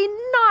 Where are we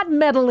not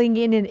meddling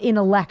in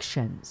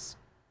elections?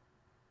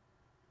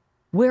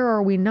 Where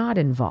are we not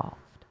involved?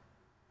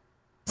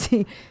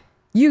 See,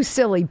 you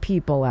silly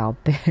people out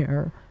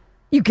there,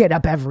 you get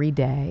up every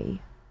day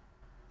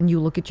and you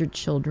look at your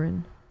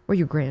children or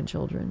your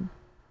grandchildren.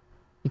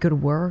 You go to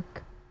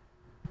work,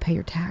 you pay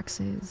your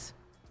taxes,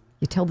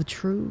 you tell the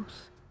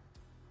truth.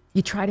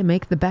 You try to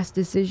make the best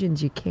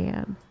decisions you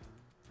can,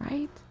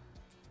 right?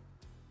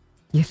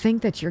 You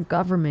think that your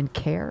government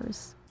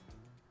cares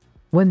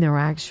when they're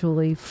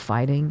actually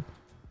fighting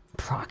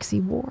proxy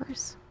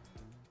wars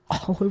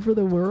all over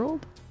the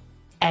world?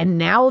 And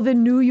now the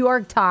New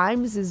York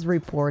Times is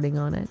reporting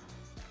on it.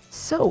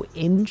 So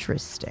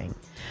interesting.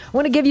 I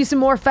want to give you some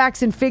more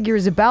facts and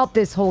figures about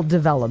this whole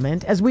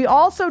development as we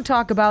also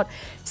talk about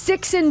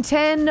 6 in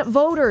 10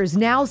 voters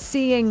now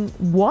seeing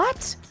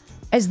what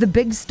as the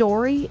big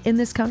story in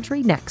this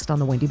country next on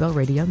the Wendy Bell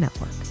Radio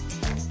Network.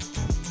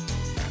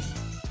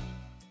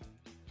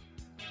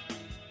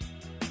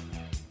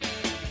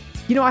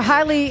 You know, I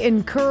highly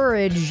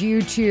encourage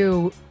you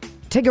to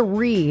take a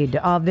read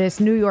of this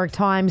New York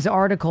Times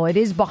article. It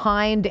is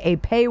behind a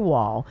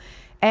paywall,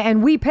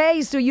 and we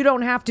pay so you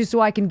don't have to,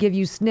 so I can give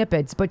you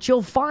snippets, but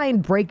you'll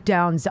find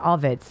breakdowns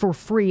of it for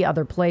free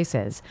other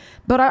places.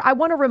 But I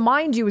want to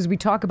remind you as we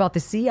talk about the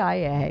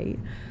CIA,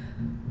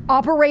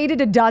 operated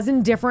a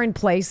dozen different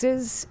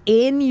places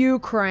in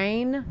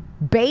Ukraine,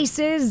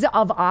 bases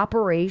of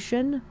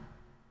operation.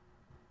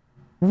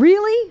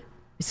 Really?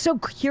 So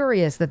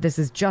curious that this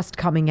is just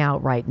coming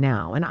out right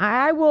now. And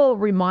I will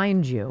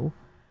remind you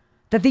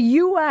that the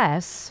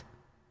U.S.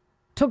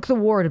 took the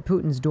war to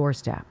Putin's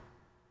doorstep,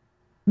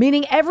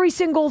 meaning every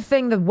single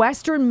thing the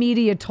Western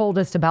media told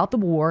us about the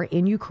war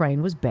in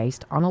Ukraine was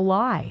based on a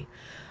lie.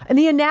 And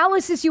the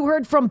analysis you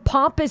heard from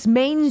pompous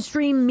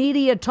mainstream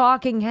media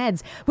talking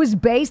heads was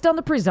based on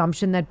the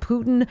presumption that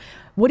Putin,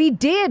 what he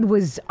did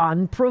was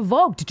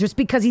unprovoked just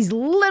because he's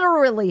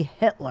literally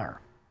Hitler.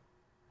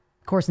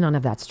 Of course, none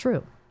of that's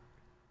true.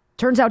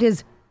 Turns out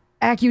his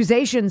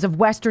accusations of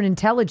Western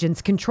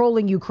intelligence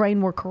controlling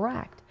Ukraine were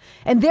correct.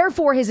 And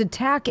therefore, his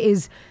attack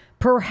is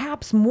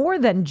perhaps more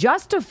than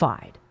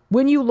justified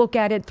when you look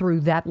at it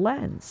through that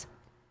lens.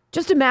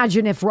 Just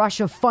imagine if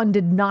Russia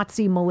funded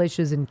Nazi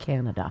militias in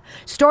Canada,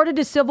 started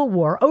a civil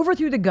war,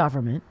 overthrew the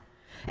government,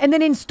 and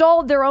then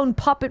installed their own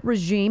puppet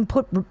regime,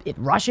 put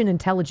Russian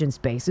intelligence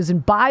bases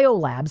and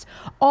biolabs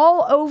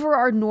all over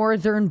our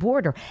northern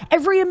border.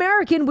 Every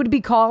American would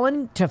be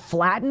calling to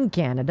flatten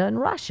Canada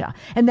and Russia.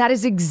 And that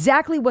is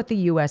exactly what the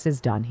U.S. has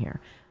done here.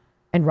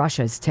 And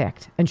Russia is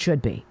ticked and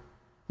should be.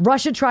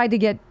 Russia tried to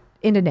get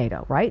into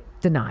NATO, right?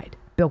 Denied.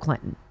 Bill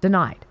Clinton.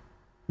 Denied.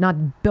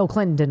 Not Bill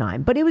Clinton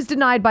denied, but it was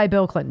denied by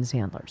Bill Clinton's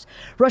handlers.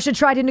 Russia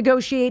tried to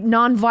negotiate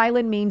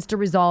nonviolent means to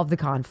resolve the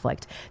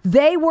conflict.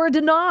 They were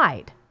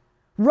denied.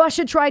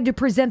 Russia tried to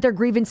present their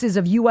grievances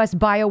of U.S.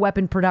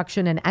 bioweapon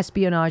production and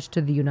espionage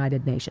to the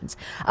United Nations.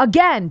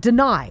 Again,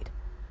 denied.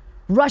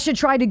 Russia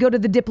tried to go to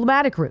the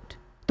diplomatic route.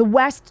 The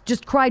West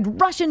just cried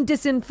Russian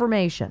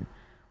disinformation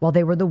while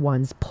they were the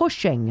ones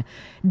pushing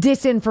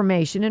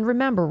disinformation. And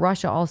remember,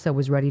 Russia also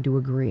was ready to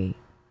agree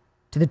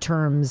to the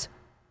terms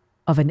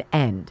of an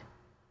end.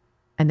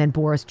 And then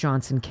Boris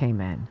Johnson came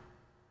in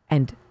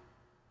and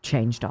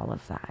changed all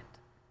of that.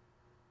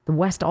 The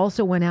West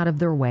also went out of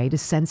their way to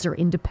censor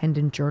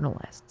independent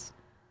journalists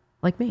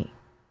like me,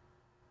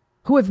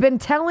 who have been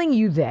telling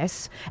you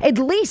this. At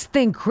least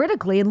think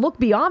critically and look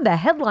beyond the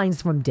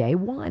headlines from day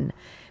one.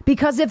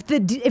 Because if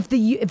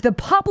the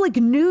public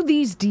knew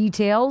these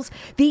details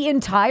the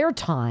entire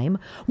time,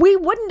 we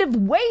wouldn't have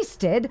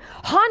wasted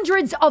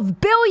hundreds of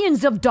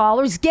billions of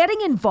dollars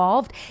getting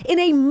involved in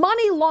a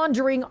money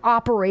laundering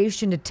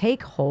operation to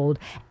take hold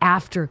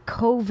after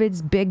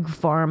COVID's big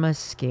pharma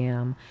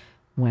scam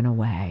went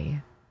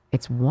away.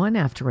 It's one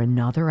after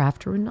another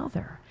after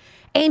another.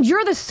 And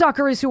you're the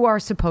suckers who are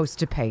supposed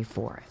to pay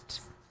for it.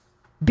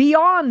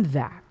 Beyond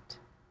that,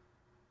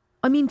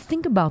 I mean,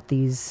 think about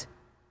these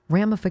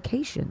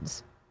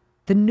ramifications.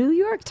 The New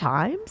York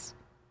Times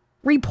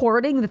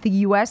reporting that the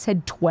U.S.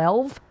 had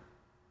 12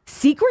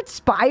 secret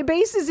spy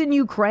bases in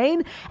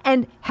Ukraine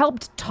and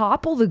helped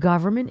topple the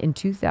government in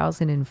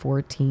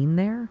 2014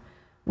 there.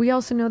 We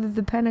also know that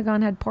the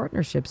Pentagon had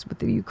partnerships with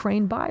the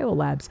Ukraine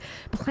biolabs,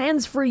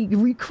 plans for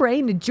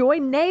Ukraine to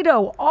join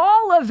NATO,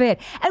 all of it.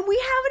 And we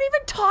haven't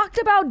even talked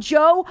about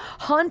Joe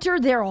Hunter,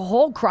 their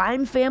whole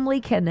crime family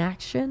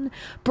connection,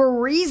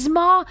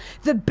 Burisma,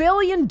 the $1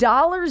 billion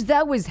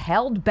that was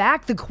held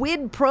back, the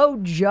quid pro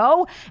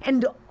Joe,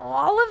 and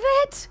all of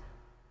it.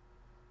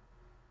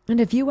 And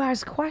if you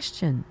ask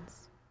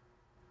questions,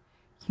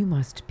 you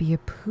must be a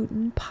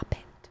Putin puppet.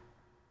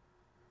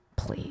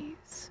 Please.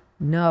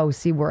 No,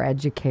 see, we're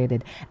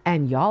educated.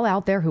 And y'all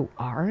out there who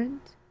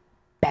aren't,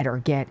 better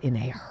get in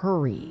a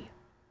hurry.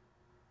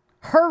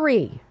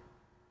 Hurry.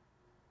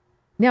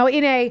 Now,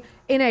 in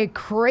a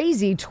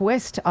crazy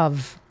twist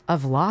of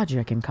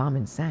logic and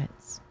common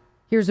sense,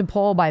 here's a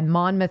poll by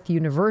Monmouth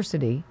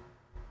University.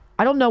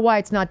 I don't know why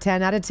it's not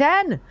 10 out of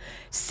 10.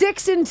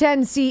 6 in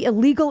 10 see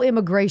illegal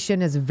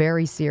immigration as a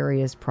very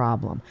serious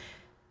problem.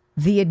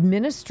 The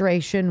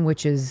administration,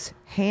 which is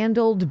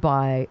handled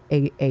by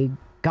a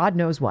God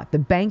knows what, the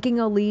banking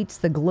elites,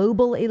 the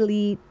global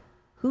elite,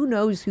 who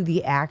knows who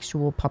the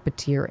actual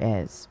puppeteer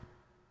is.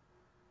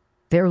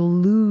 They're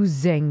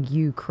losing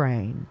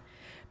Ukraine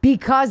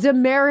because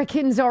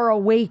Americans are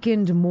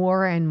awakened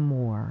more and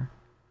more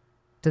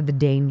to the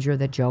danger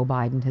that Joe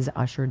Biden has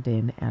ushered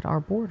in at our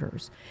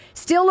borders.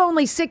 Still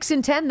only 6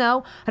 in 10,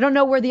 though. I don't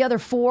know where the other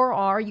 4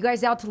 are. You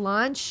guys out to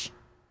lunch?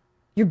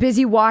 You're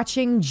busy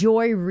watching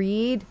Joy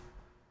Reid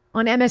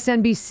on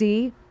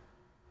MSNBC?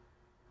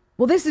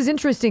 Well, this is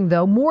interesting,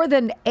 though. More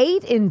than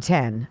 8 in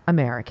 10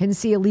 Americans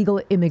see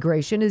illegal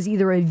immigration as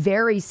either a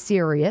very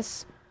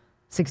serious,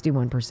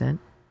 61%,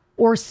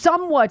 or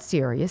somewhat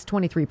serious,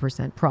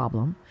 23%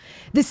 problem.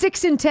 The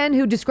 6 in 10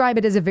 who describe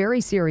it as a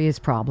very serious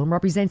problem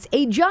represents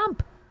a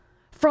jump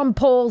from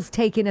polls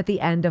taken at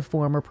the end of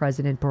former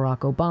President Barack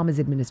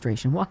Obama's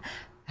administration. Well,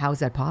 how is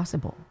that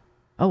possible?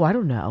 Oh, I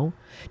don't know.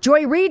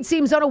 Joy Reid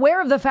seems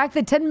unaware of the fact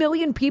that 10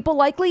 million people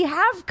likely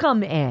have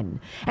come in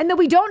and that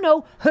we don't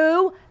know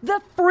who the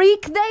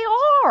freak they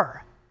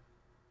are.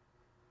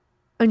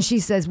 And she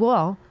says,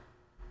 well,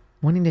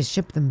 wanting to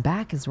ship them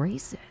back is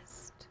racist.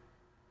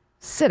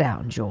 Sit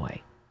down,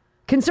 Joy.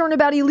 Concern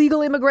about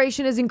illegal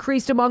immigration has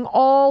increased among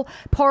all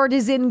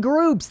partisan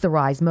groups, the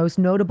rise most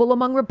notable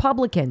among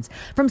Republicans,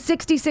 from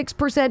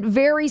 66%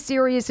 very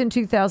serious in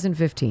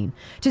 2015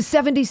 to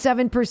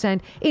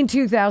 77% in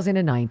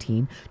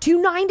 2019 to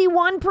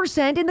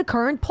 91% in the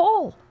current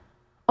poll.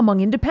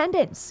 Among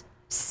independents,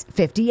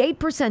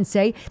 58%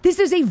 say this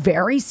is a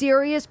very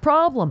serious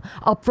problem,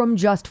 up from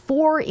just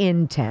 4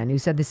 in 10 who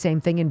said the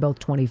same thing in both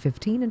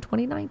 2015 and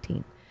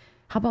 2019.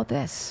 How about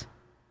this?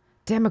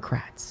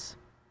 Democrats.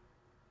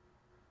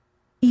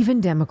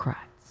 Even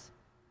Democrats.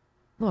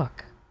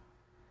 Look,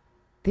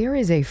 there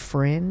is a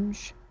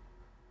fringe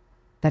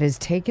that has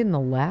taken the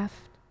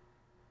left,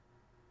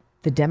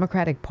 the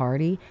Democratic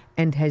Party,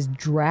 and has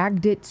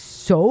dragged it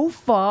so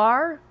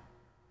far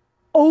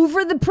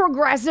over the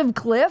progressive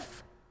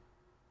cliff.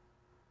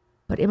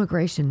 But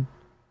immigration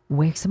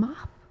wakes them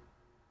up.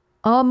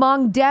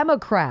 Among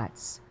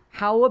Democrats,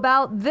 how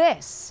about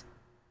this?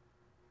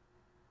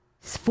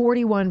 It's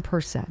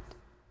 41%.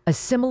 A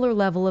similar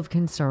level of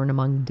concern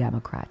among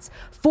Democrats.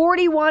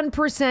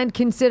 41%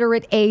 consider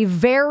it a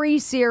very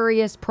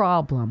serious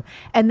problem,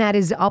 and that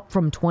is up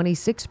from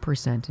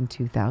 26% in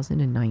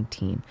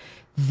 2019.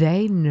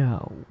 They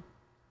know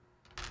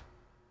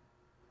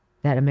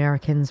that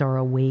Americans are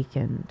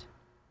awakened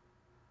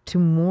to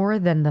more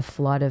than the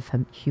flood of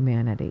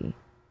humanity.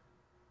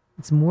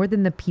 It's more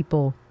than the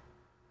people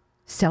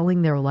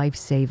selling their life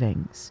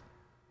savings.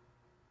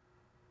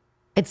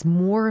 It's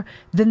more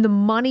than the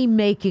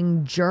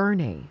money-making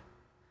journey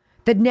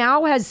that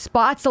now has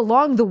spots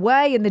along the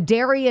way in the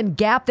Darien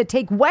Gap that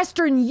take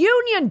Western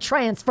Union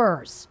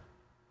transfers.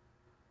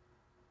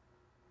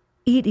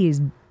 It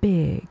is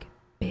big.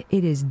 It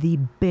is the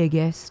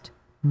biggest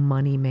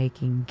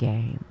money-making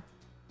game.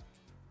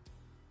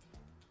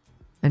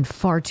 And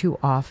far too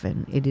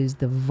often, it is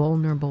the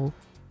vulnerable.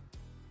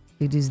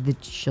 It is the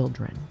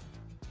children.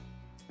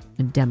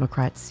 And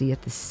Democrats see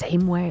it the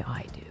same way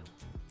I do.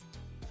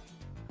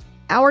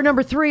 Hour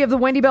number 3 of the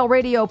Wendy Bell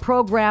Radio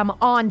program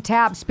on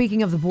tap.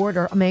 Speaking of the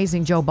border,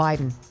 amazing Joe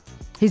Biden.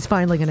 He's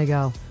finally going to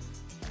go.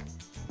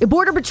 The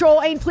Border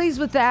Patrol ain't pleased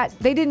with that.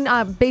 They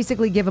didn't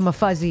basically give him a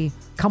fuzzy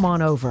come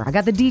on over. I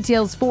got the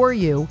details for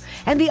you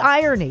and the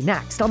irony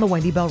next on the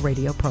Wendy Bell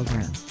Radio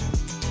program.